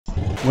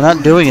We're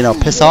not doing it. I'll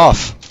piss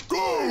off.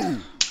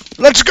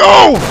 Let's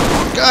go!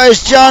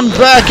 Guys, John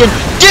back and...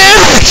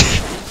 Damn it!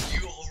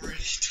 You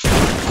already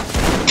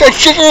I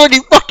should have already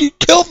fucking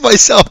killed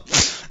myself!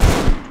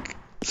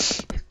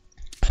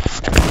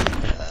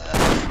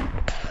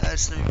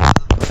 That's not even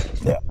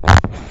the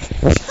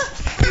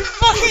You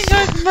fucking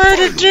got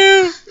murdered,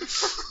 dude!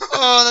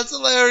 Oh, that's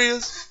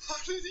hilarious. How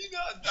did he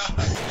not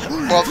die?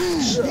 Well,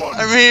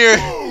 I'm here.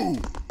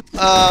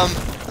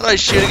 Did I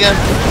shoot again?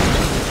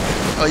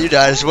 Oh, you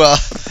died as well.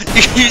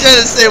 You died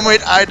the same way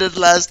I did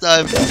last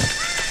time.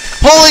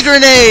 Holy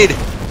grenade!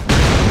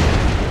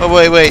 Oh,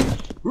 wait.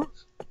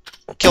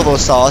 Kill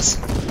those saws.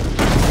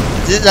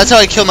 That's how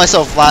I killed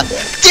myself last.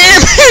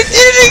 Damn it!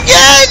 Did it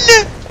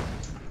again!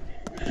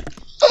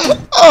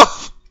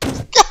 Oh!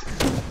 God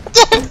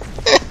damn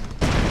it.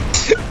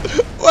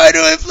 Why do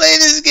I play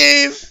this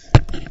game?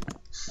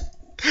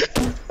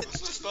 What's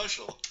so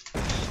special?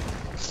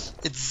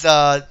 It's,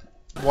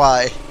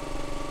 why?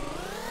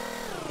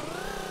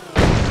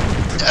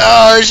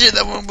 Oh shit,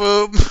 that won't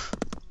boom.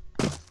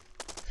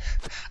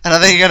 I don't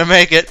think you're gonna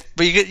make it,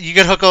 but you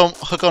can hook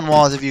on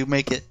walls if you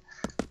make it.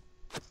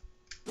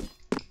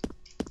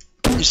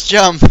 Just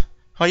jump.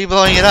 Why are you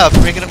blowing it up?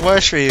 You're making it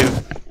worse for you.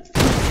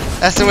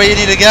 That's the way you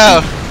need to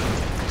go.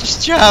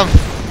 Just jump.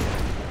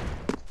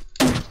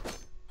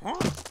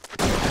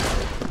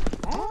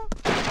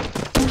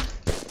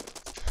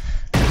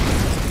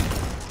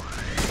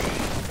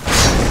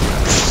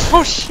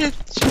 Oh shit!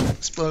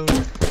 Explode.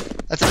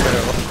 That's a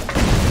barrel.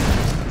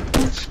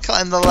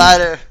 Climb the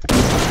ladder.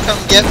 Come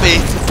get me.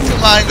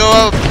 Come on, go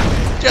up.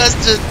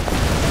 Justin.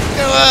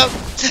 Go up.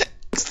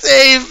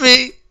 Save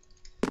me.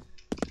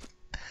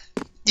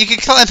 You can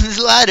climb this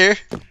ladder.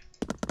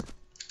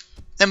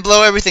 And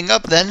blow everything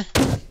up then.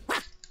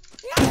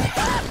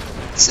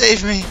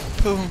 Save me.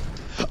 Boom.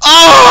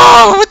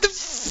 Oh! What the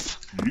f-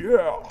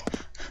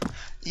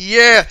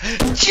 Yeah.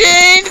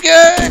 Chain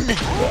gun!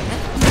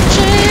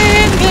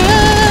 Chain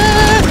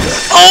gun!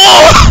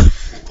 Oh!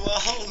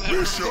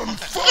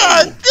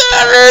 God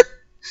damn it!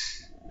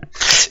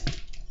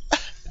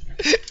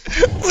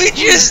 We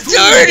just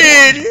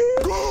started!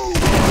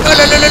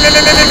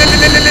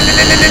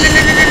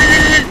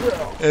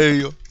 There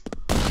you go.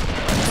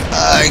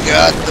 I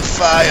got the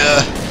fire.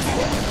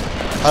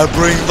 I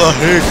bring the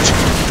heat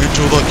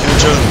into the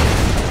kitchen.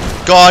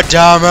 God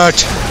damn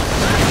it!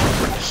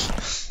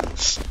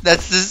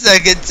 That's the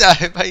second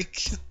time I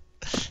kill.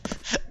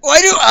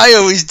 Why do I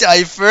always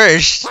die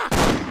first?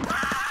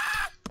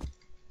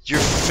 Your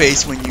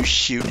face when you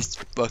shoot is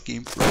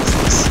fucking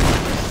priceless.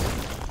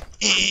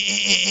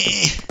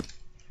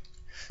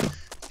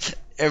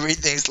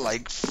 Everything's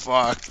like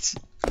fucked.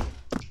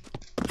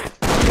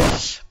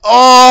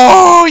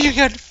 Oh, you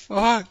got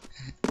fucked.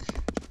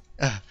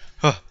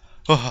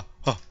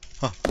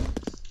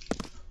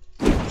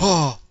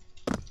 Oh,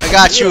 I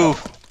got you.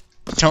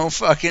 Don't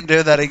fucking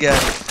do that again.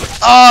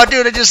 Oh,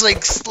 dude, I just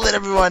like slit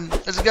everyone.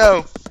 Let's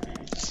go.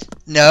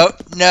 No,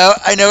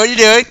 I know what you're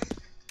doing.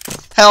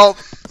 Help.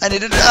 I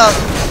need help.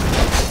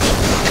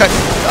 Cut.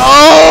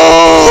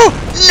 Oh!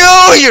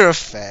 No, you're a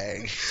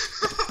fag.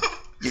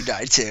 You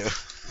die too.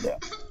 No!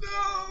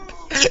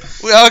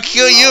 I'll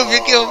kill you if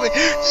you kill me.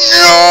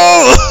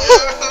 No!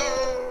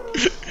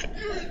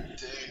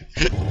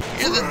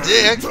 You're the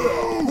dick.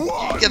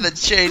 You get the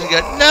chain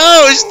gun.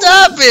 No,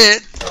 stop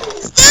it!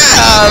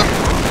 Stop!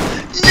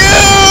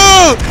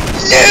 No!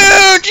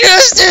 No,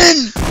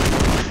 Justin!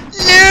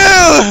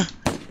 No!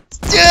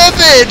 Stop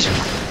it!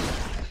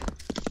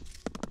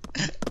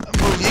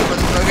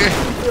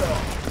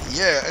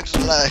 Yeah,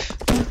 extra life.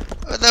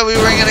 I thought we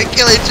were gonna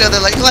kill each other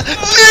like no!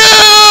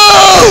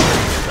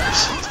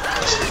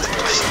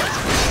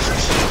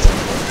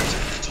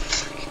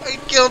 I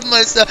killed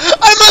myself.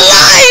 I'm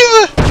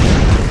alive!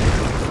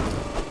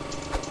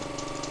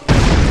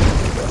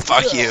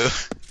 Fuck you.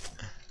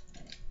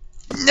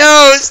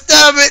 No,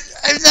 stop it!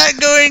 I'm not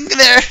going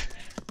there.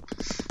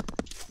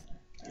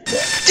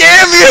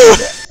 Damn you!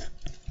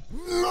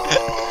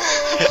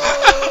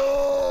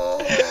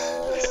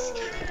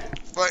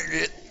 Fuck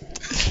it.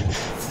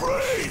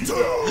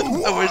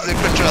 I wish the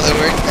controller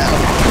worked now.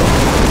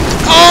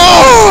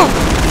 Oh!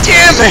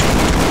 Damn it!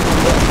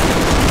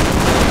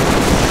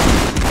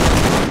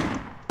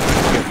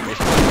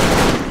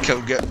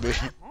 Come get me.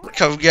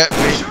 Come get me.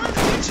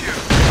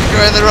 You're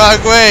going the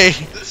wrong way.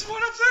 There's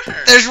one up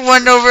there. There's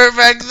one over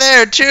back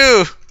there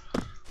too.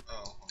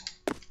 Oh.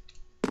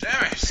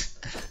 Damn it.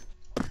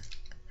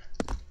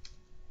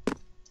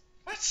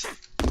 What?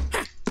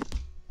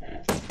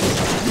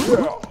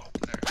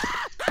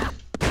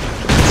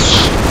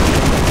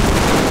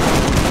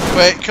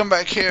 Wait, come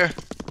back here.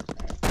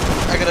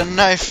 I got a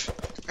knife.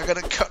 I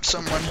gotta cut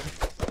someone.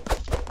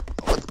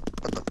 What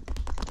the?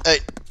 Hey.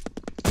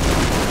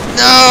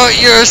 No,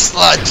 you're a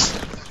slut.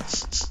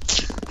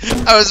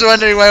 I was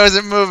wondering why I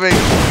wasn't moving.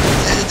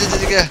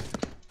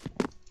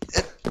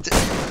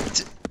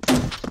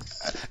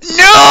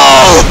 No!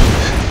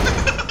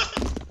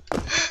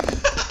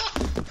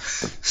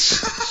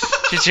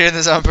 You're doing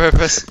this on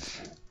purpose.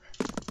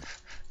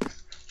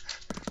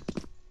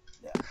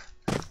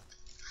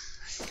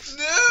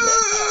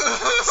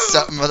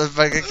 something,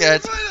 motherfucker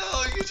cat.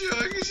 I'll get you,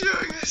 I'll get you,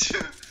 I'll get you.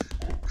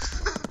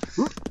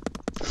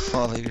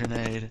 Holy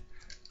grenade.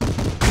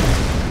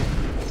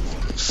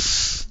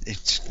 It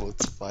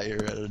explodes fire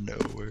out of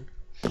nowhere.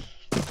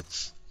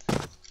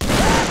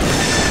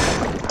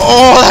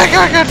 Oh, that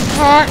guy got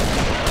fucked!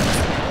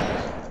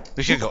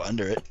 We could go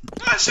under it.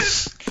 Ah, shit.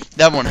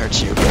 That one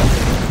hurts you.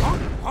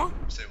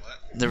 Say what?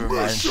 Never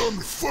mind.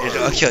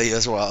 It'll kill you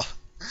as well.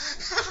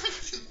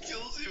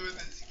 Kills you with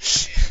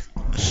his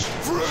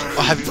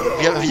Oh, have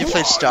you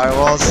played Star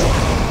Wars?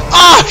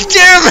 Oh,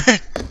 damn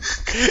it!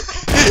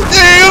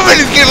 The human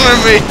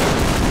killing me!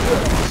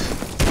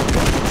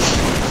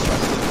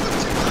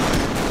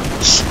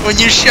 When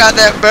you shot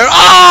that bird. Oh,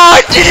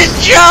 I didn't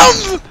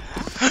jump!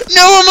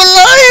 No, I'm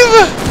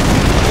alive!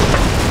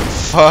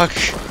 Fuck.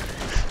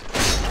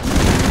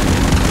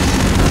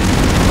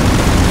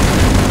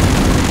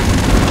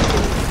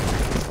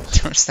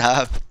 Don't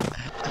stop.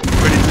 I'm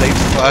pretty like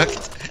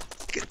fucked.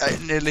 I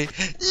nearly.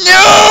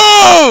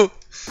 No!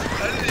 I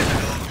didn't even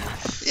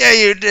help you. Yeah,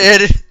 you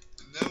did.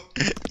 Nope.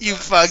 You Not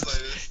the fucked.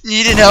 slightest.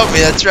 You didn't help me,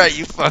 that's right,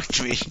 you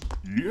fucked me.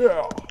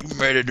 Yeah. You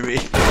murdered me.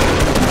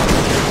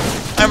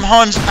 I'm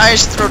Hans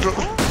Ice Throttle.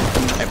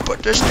 I put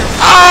this to.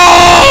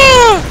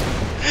 Oh!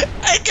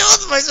 I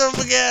killed myself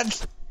again!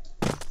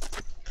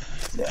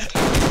 My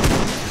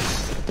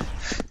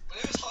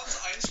name is Hans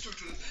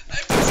Einstudel.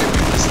 I'm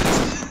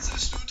basically the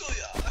Studio,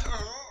 yeah.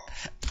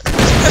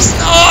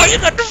 Oh, you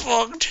got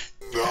fucked!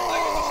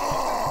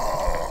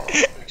 No.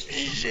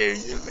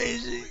 She's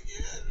amazing.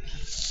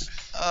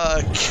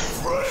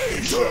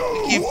 Traitor.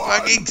 Keep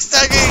fucking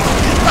sucking!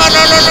 No,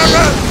 no, no, no,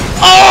 no!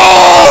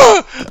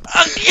 Oh!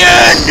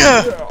 Again!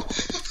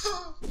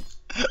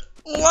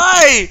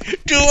 Why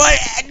do I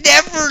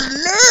never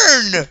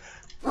learn?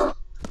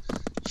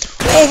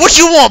 Oh, what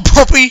you want,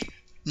 puppy?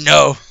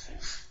 No.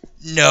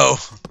 No.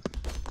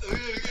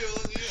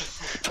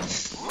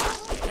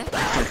 I'm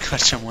gonna cut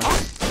someone.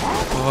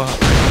 Oh,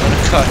 I'm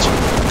gonna cut.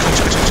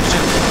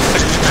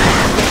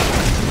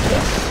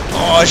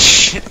 Oh,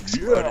 shit.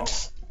 Yeah.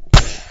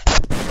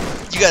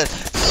 You got it.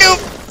 Nope.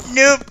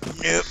 Nope.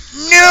 Nope.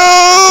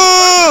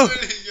 No!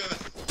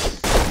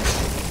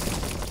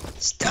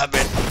 Stop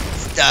it.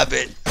 Stop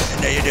it. I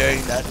know you're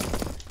doing that.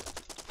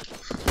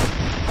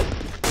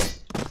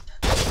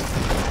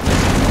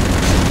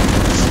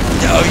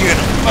 No, you're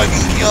gonna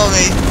fucking kill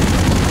me.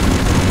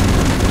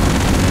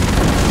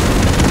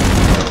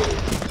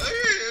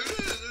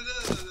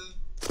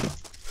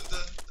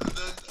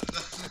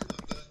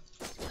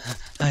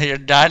 You're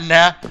done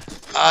now?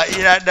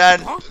 You're not done.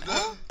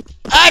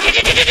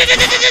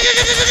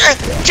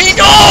 Chain.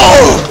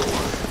 Oh!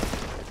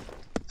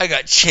 I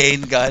got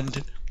chain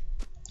gunned.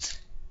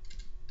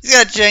 He's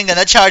got a chain gun.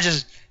 That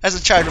charges. That's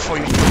a charger for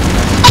you. He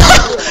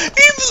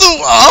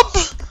blew up.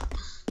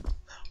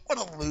 What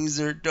a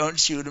loser! Don't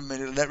shoot him.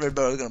 And that red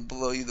barrel is gonna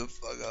blow you the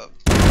fuck up.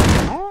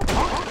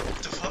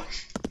 What the fuck?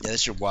 Yeah,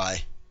 that's your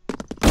why.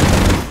 Not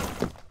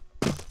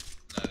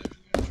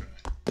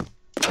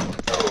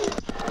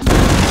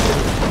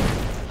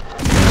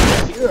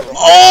even gonna try.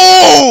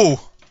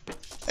 Oh!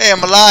 Hey,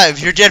 I'm alive.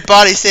 Your dead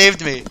body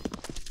saved me.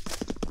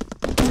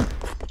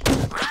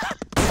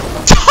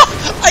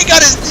 I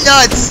got his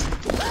nuts.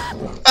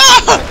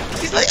 Ah!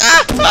 He's like,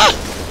 ah! Ah!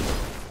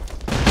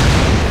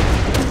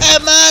 Hey,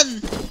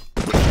 man!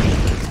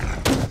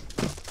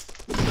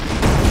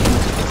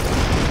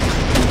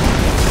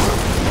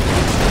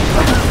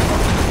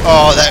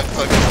 Oh, that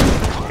fucking.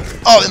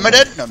 Oh, am I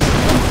dead? No, I'm not.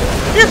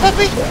 Here,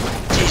 puppy.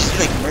 Jeez, you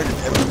like murdered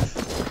everyone.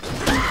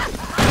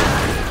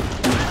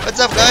 What's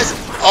up, guys?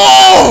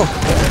 Oh!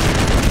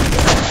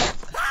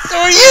 So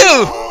are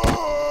you!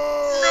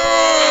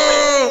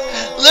 No!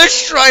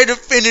 Let's try to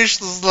finish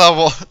this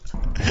level.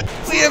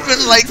 We have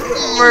been like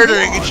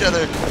murdering each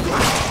other.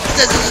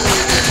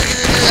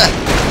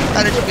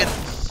 How did you get it?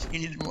 You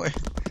needed more.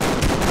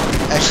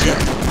 Actually.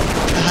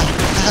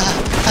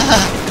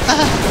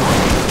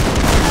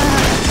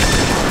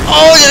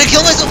 Oh, did I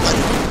kill myself?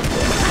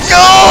 No,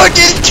 I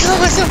didn't kill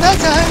myself that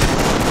time.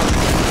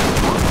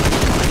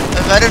 I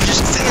might have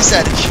just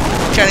suicided,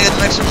 trying to get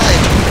the extra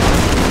life.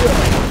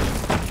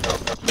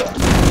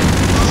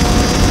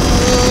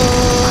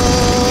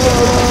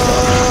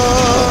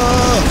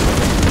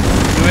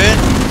 You in?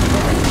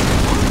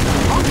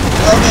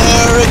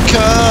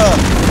 America!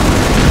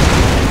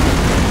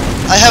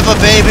 I have a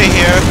baby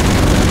here.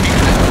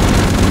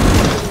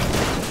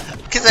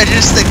 Can I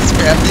just like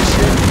scrap this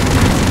shit?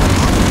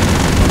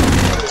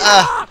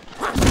 Oh!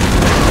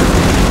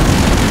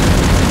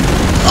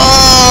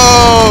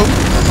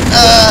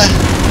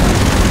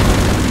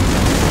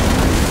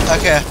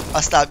 Okay,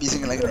 I'll stop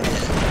using it like that.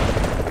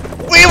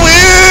 We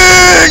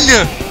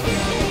win!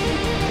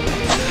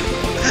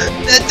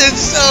 That took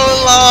so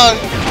long!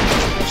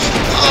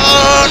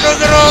 Oh, look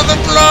at all the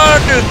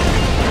blood!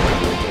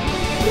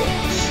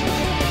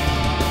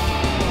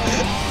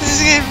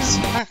 This game is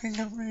fucking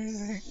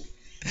amazing.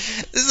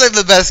 This is like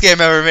the best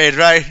game ever made,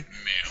 right?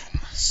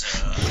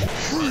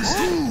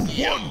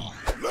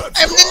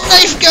 I'm the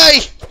knife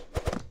guy!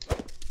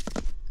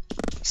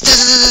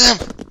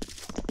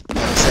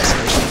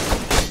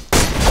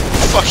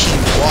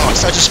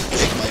 I just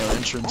make my own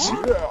entrance.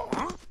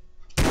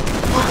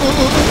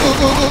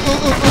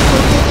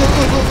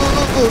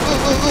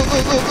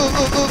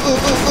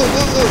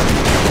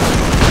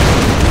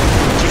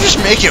 You just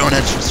make your own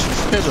entrance.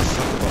 Who the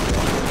fuck about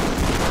that?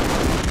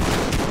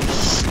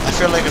 I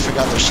feel like I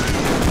forgot their shit.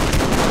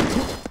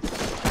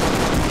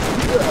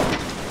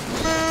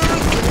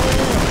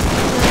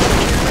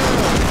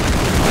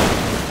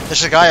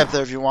 There's a guy up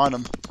there if you want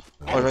him.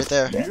 Oh, right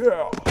there.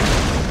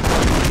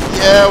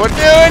 Yeah, we're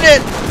doing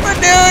it! We're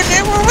doing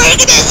it! We're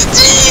making it as a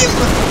team!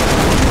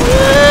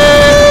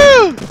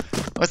 Woo!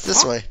 What's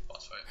this way?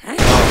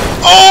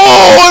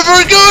 Oh, I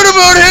forgot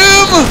about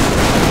him!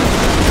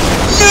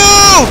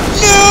 No!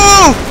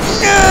 No!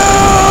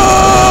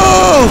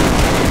 No!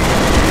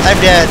 I'm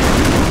dead.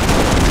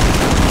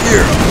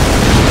 Here.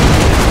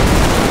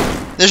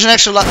 There's an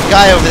extra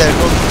guy over there.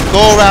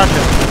 Go around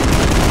him.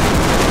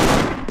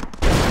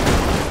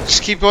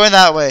 Just keep going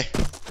that way.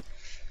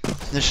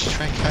 There's a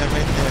strike guy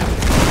right there.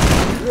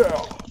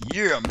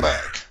 Yeah, I'm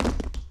back.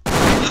 No,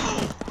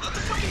 not the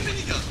fucking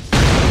minigun.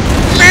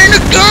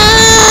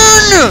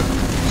 Minigun!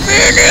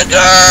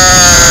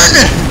 Minigun!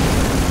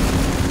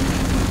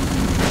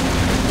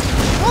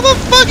 How the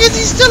fuck is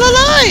he still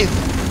alive?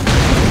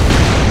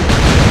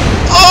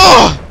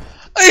 Oh!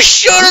 I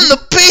shot him to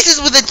pieces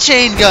with a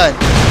chain gun!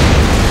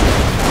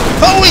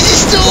 How is he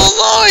still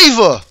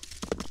alive?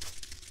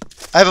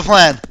 I have a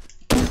plan.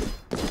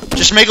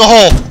 Just make a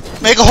hole.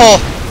 Make a hole.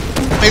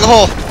 Make a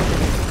hole.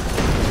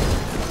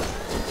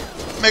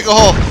 Make a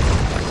hole.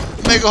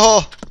 Make a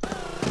hole.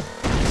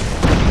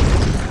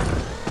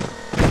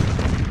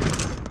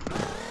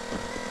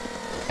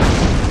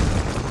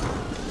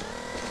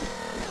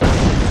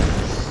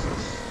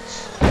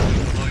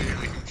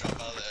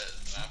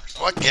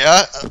 What?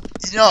 Yeah.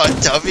 You know how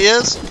tough he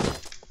is?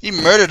 He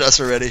murdered us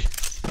already.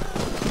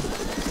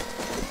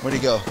 Where'd he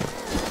go?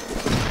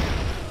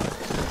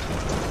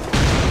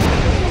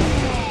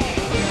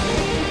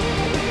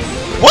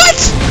 What?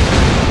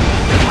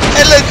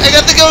 Hey, look! I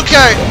got the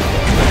go-kart.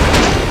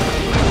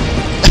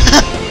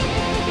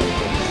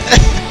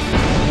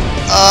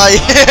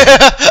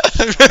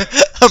 Yeah!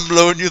 I'm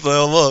blowing you the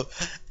hell up.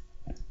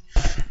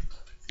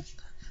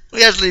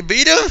 We actually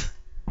beat him?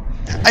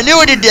 I knew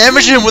I did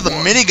damage to him with a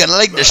minigun. I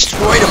like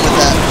destroyed him with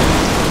that.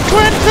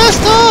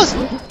 Transvestors!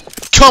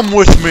 Come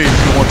with me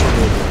if you want to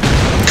live.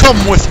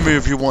 Come with me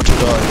if you want to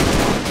die.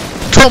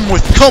 Come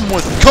with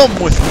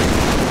me.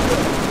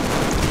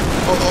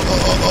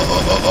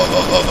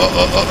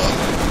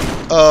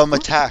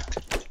 Attack.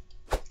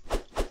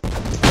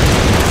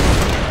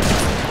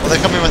 Well,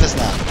 they're coming with us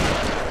now.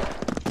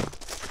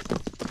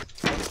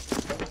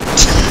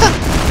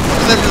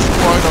 They're just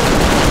pouring over.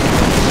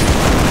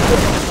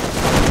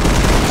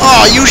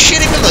 Oh, you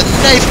shooting with a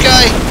knife,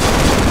 guy?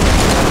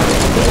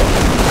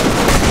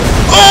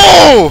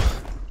 Oh!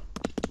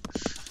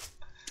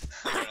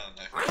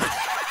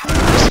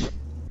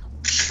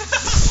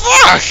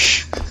 Fuck!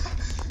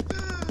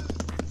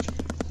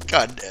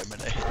 God damn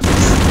it!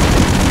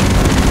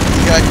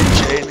 You got your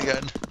chain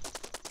gun.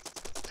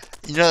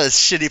 You know the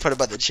shitty part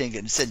about the chain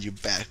gun sends you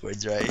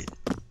backwards, right?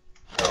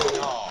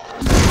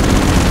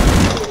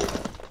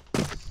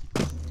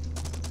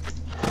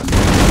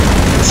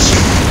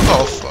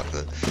 Oh fuck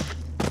that.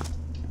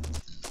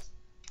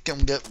 Come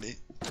get me.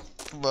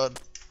 Come on.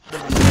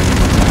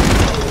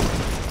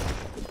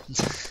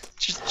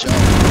 Just jump.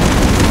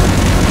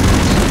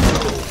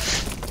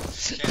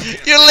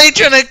 You're late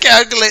trying to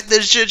calculate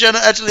this shit, trying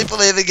to actually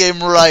play the game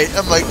right.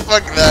 I'm like,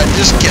 fuck that,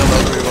 just kill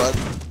everyone.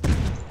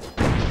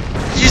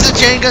 Use the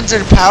chain guns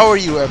and power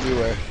you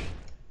everywhere.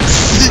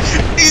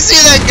 You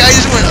see that guy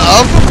just went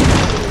up?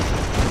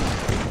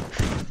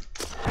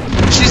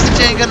 Just use the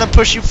chain gun to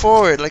push you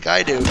forward like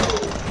I do.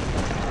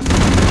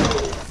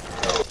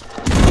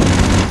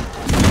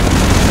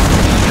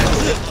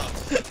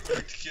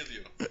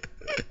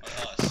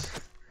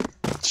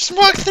 Just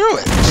walk through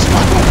it. Just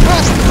walk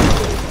past it.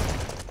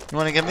 You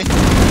wanna get me? You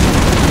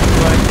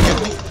wanna get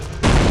me?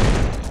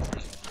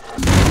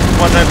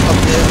 One up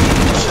there.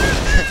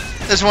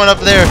 There's one up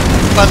there.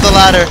 Climb the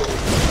ladder.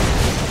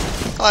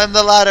 Climb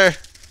the ladder.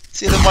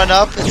 See the one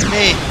up? It's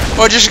me.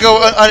 Or just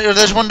go.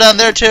 There's one down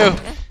there too.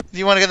 If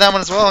you want to get that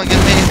one as well and get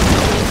me.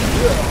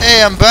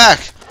 Hey, I'm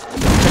back.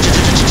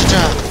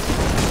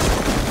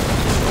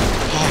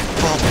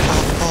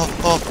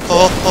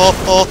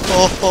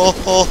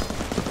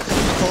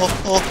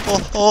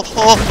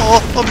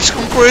 I'm just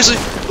going crazy.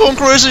 Going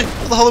crazy.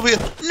 What the hell are we?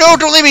 No,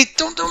 don't leave me.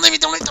 Don't leave me.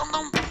 Don't.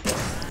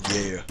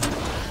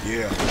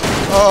 Yeah.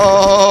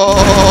 Oh.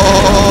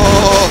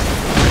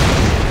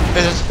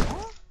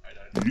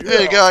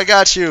 There you go. I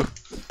got you.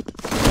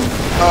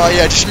 Oh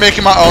yeah, just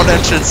making my own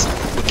entrance.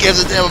 Who gives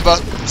a damn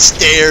about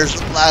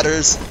stairs,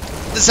 ladders?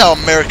 This is how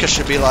America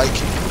should be like.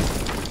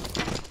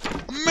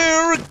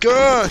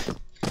 America.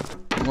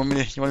 You want me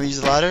to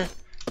use the ladder?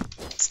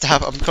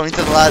 Stop! I'm coming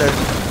to the ladder.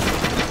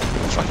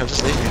 Fuck! I'll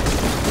just leave you.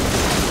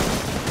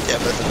 Yeah,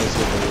 but the news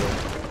over here.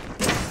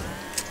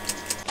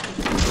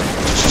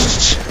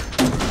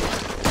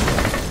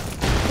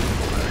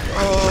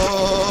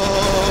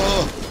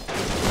 Oh!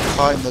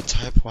 climb the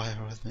type wire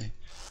with me.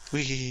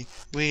 We.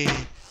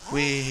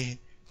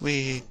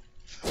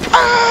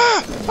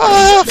 Ah!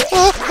 Ah!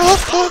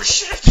 Ah! Oh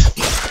shit!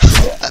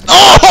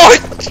 Oh!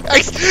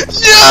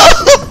 No!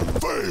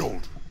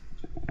 Failed.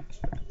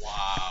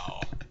 Wow.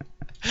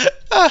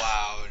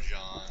 Wow,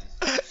 John.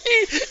 He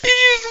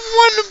used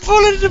one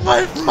bullet in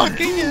my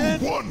fucking head.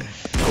 One.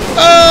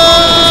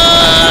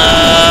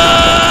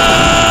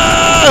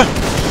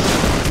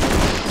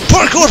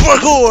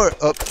 Parkour!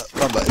 Oh,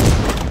 wrong button.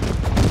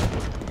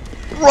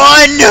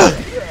 Run!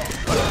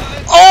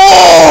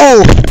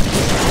 Oh!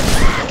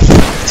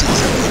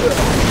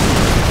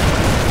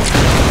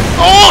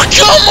 Oh,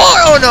 come on!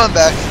 Oh, no, I'm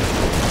back.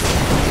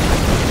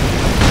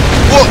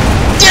 Whoa!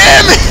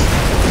 Damn it!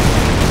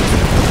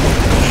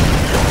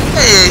 I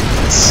hate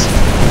this.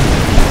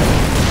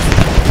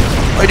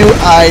 Why do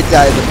I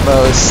die the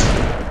most?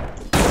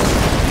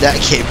 That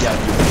came down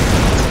to me.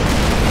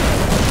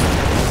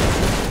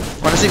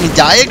 Wanna see me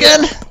die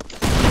again?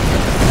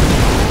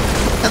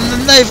 I'm the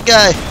knife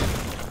guy.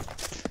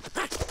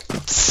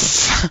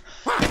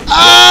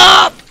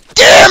 Ah!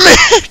 Damn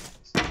it!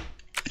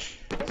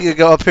 You could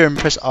go up here and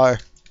press R.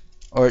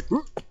 Or...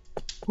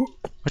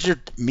 What's your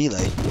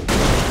melee?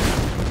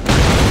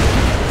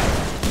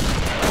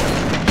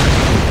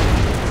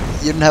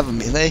 You don't have a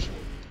melee?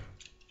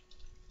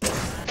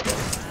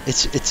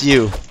 It's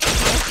you.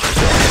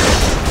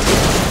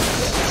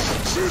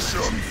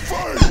 Mission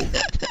failed.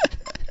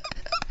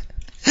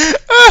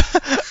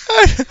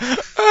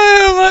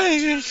 Oh my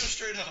gosh.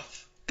 Straight up.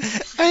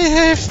 I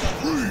have...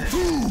 3, 2,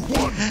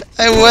 1.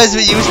 I was,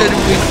 but you started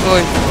moving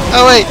forward.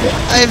 Oh wait,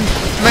 am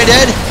I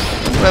dead?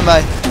 Where am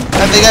I?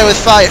 I'm the guy with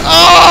fire.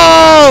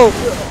 Oh!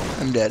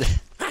 I'm dead.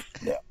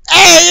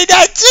 Hey, you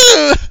died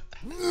too!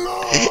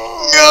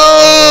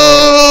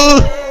 No!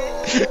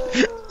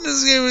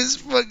 This game is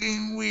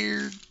fucking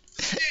weird.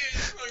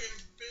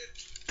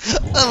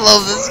 I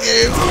love this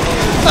game.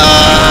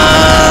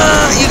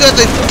 Ah! You got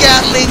the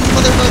Gatling,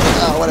 motherfucker.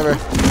 Oh, whatever.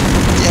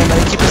 Damn it, I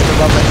keep missing the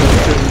bump. I can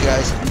kill you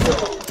guys.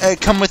 Hey,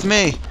 come with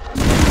me.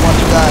 You want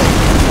to die.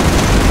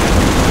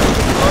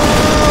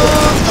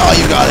 Oh,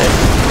 you got it.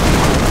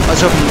 I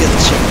was hoping you get the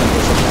chicken number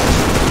from that.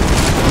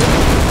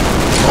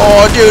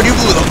 Oh, dude, you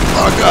blew the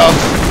fuck up.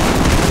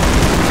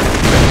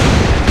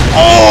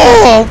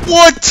 Oh,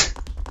 what?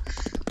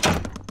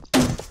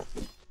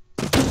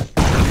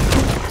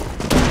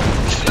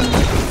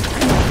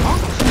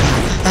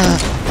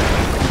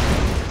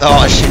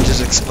 Oh, shit,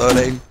 just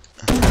exploding.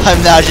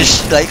 I'm now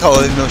just like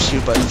holding no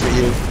shoot button for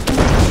you.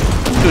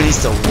 Who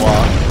needs to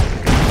walk?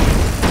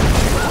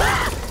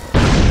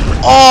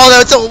 Oh,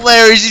 that's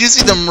hilarious. Did you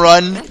see them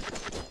run?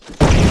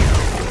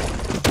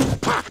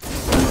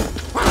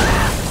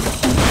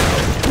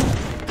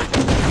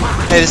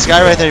 Hey, this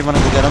guy right there, you wanna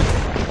go get him?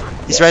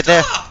 He's right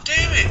there. Oh,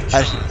 damn it!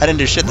 I didn't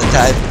do shit that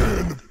time.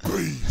 In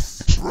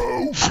peace,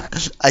 bro.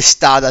 I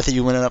stopped after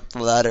you went up the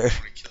ladder.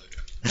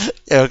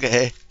 Yeah,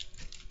 okay.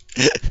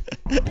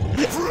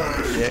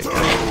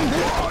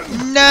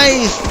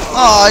 Knife!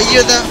 Oh,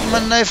 you're my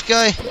knife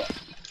guy.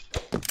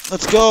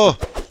 Let's go.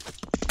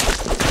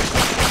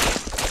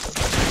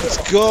 Let's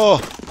go.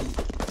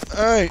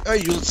 Alright,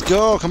 let's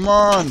go. Come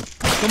on.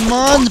 Come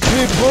on,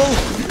 people.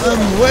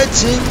 I'm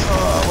waiting.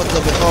 Oh, what the...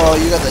 Oh,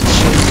 you got the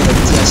chains of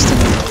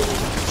destiny.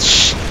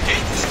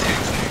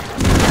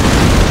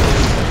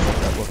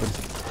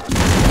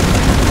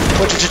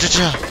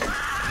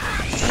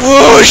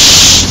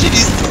 Whoosh! Did you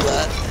see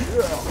that?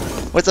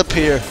 What's up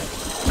here?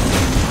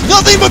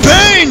 Nothing but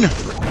pain!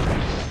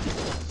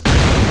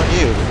 What are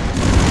you?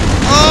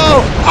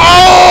 Oh!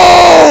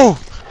 Oh!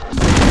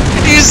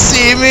 Did you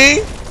see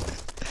me?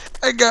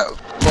 I got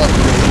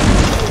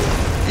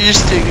fucked. You're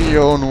sticking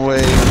your own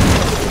way.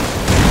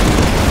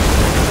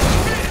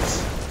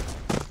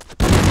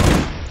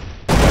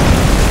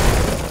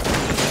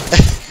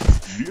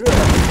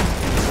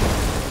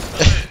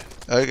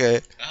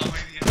 Okay.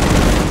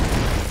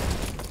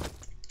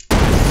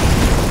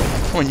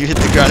 When you hit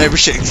the ground, every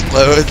shit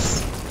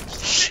explodes.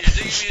 Shit, you're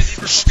digging me a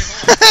deeper fucking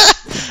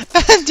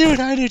hole. Dude,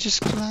 I do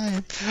just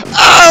climb.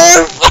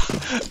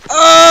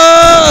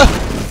 Oh!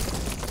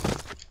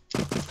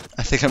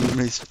 I think I'm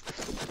really...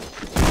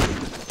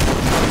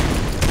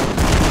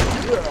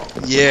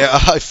 Yeah,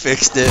 I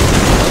fixed it.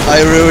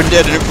 I ruined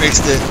it and it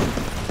fixed it.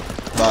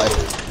 Bye.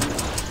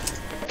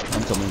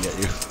 I'm coming to get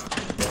you.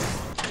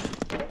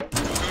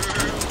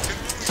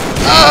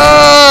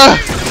 Ah!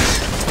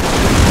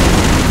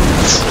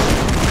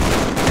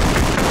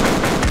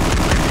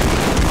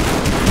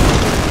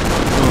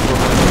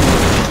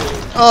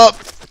 Oh!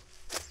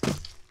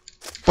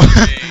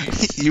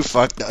 You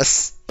fucked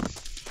us.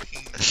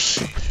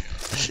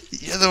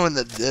 You're the one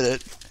that did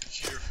it.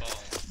 It's your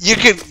fault. You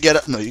can get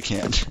up. No, you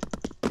can't.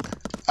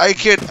 I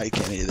can't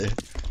either.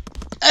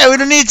 Hey, we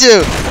don't need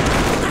to!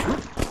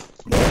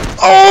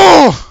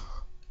 Oh!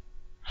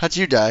 How'd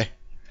you die?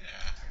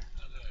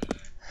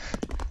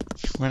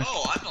 Yeah.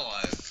 Oh, I'm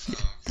alive.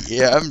 Oh.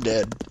 Yeah, I'm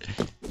dead.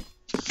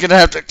 Gonna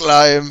have to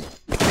climb.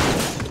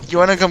 You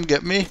wanna come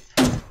get me?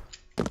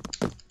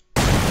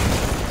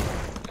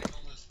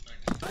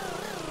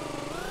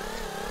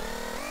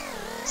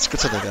 Go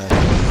to the guy.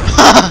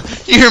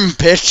 You hear him,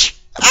 bitch.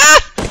 Ah!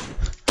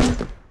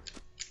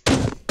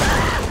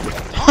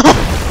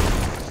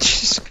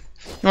 Jeez.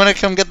 You wanna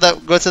come get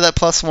that? Go to that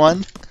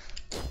 +1.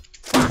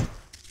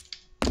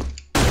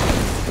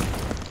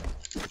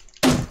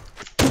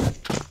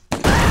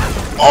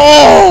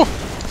 Oh!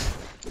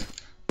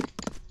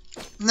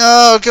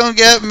 No, come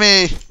get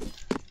me.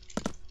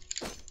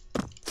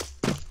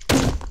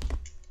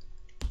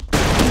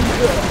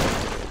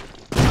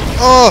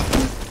 Oh!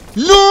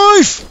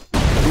 Knife!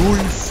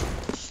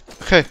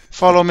 Knife! Okay,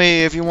 follow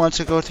me if you want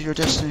to go to your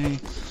destiny.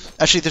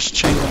 Actually, there's a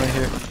chain gun right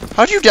here.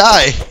 How'd you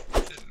die?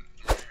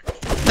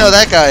 No,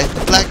 that guy.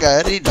 The black guy.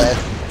 How did he die?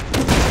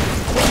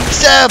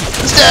 Stab!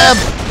 Stab!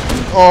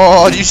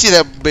 Oh, do you see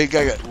that big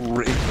guy got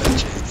raped by a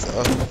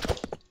chainsaw?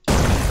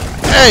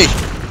 Hey!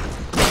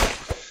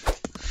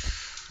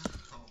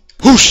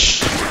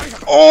 Whoosh!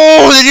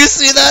 Oh, did you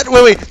see that?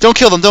 Wait, wait. Don't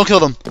kill them. Don't kill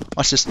them.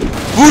 Watch this.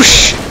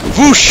 Whoosh!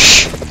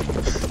 Whoosh!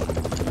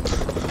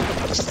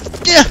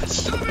 Yeah!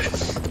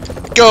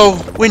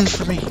 Go! Win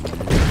for me.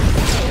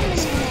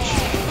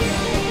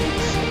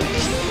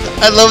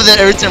 I love that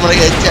every time when I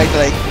get attacked,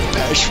 I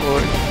dash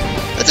forward.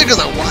 That took us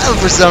a while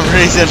for some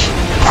reason.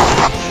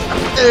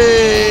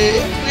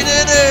 Hey! We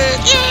did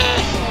it! Yeah!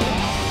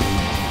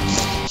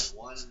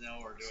 One, and now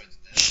we're doing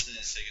this, and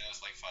it's taking us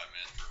like 5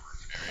 minutes per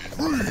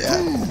period.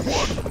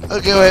 Yeah.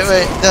 Okay,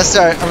 wait. No,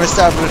 sorry. I'm gonna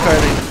stop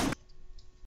recording.